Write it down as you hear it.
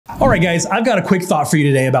All right, guys, I've got a quick thought for you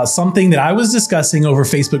today about something that I was discussing over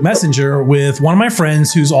Facebook Messenger with one of my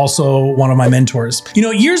friends who's also one of my mentors. You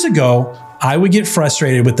know, years ago, I would get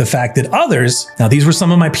frustrated with the fact that others, now these were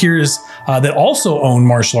some of my peers that also owned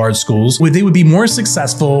martial arts schools, they would be more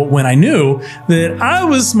successful when I knew that I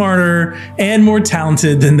was smarter and more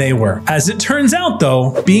talented than they were. As it turns out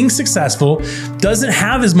though, being successful doesn't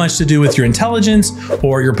have as much to do with your intelligence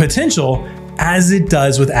or your potential as it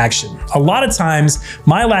does with action. A lot of times,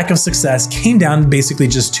 my lack of success came down to basically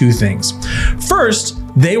just two things. First,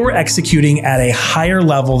 they were executing at a higher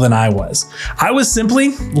level than I was. I was simply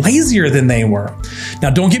lazier than they were. Now,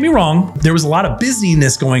 don't get me wrong, there was a lot of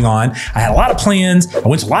busyness going on. I had a lot of plans. I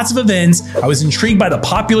went to lots of events. I was intrigued by the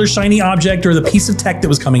popular shiny object or the piece of tech that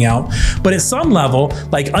was coming out. But at some level,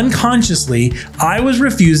 like unconsciously, I was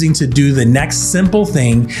refusing to do the next simple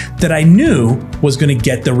thing that I knew was going to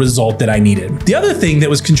get the result that I needed. The other thing that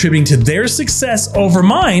was contributing to their success over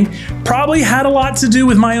mine probably had a lot to do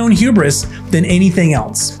with my own hubris than anything else.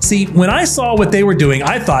 See, when I saw what they were doing,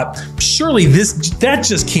 I thought, surely that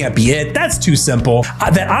just can't be it. That's too simple.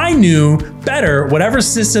 That I knew better whatever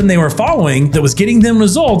system they were following that was getting them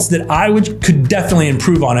results that I could definitely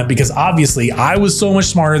improve on it, because obviously I was so much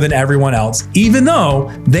smarter than everyone else, even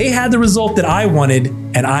though they had the result that I wanted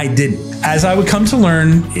and I didn't. As I would come to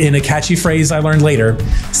learn in a catchy phrase I learned later,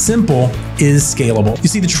 simple is scalable. You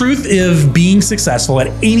see, the truth of being successful at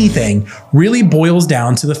anything really boils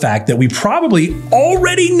down to the fact that we probably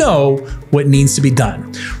already know what needs to be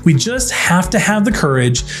done. We just have to have the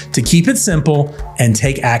courage to keep it simple and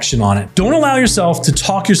take action on it. Don't allow yourself to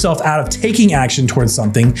talk yourself out of taking action towards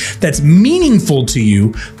something that's meaningful to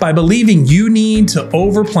you by believing you need to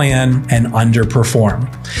overplan and underperform.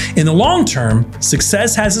 In the long term,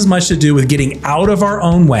 success has as much to do with getting out of our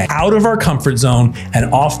own way, out of our comfort zone, and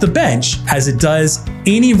off the bench as it does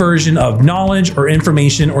any version of knowledge or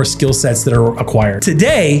information or skill sets that are acquired.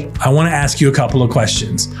 Today, I want to ask you a couple of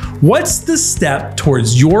questions. What's the step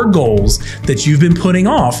towards your goals that you've been putting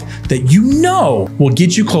off that you know will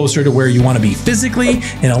get you closer to where you want to be physically,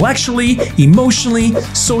 intellectually, emotionally,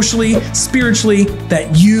 socially, spiritually,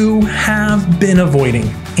 that you have been avoiding?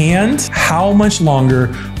 And how much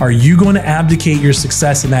longer are you going to abdicate your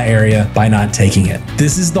success in that area by not taking it?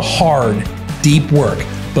 This is the hard, deep work.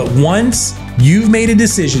 But once you've made a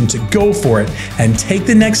decision to go for it and take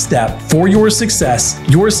the next step for your success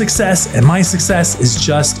and my success is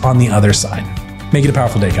just on the other side. Make it a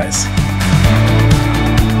powerful day, guys.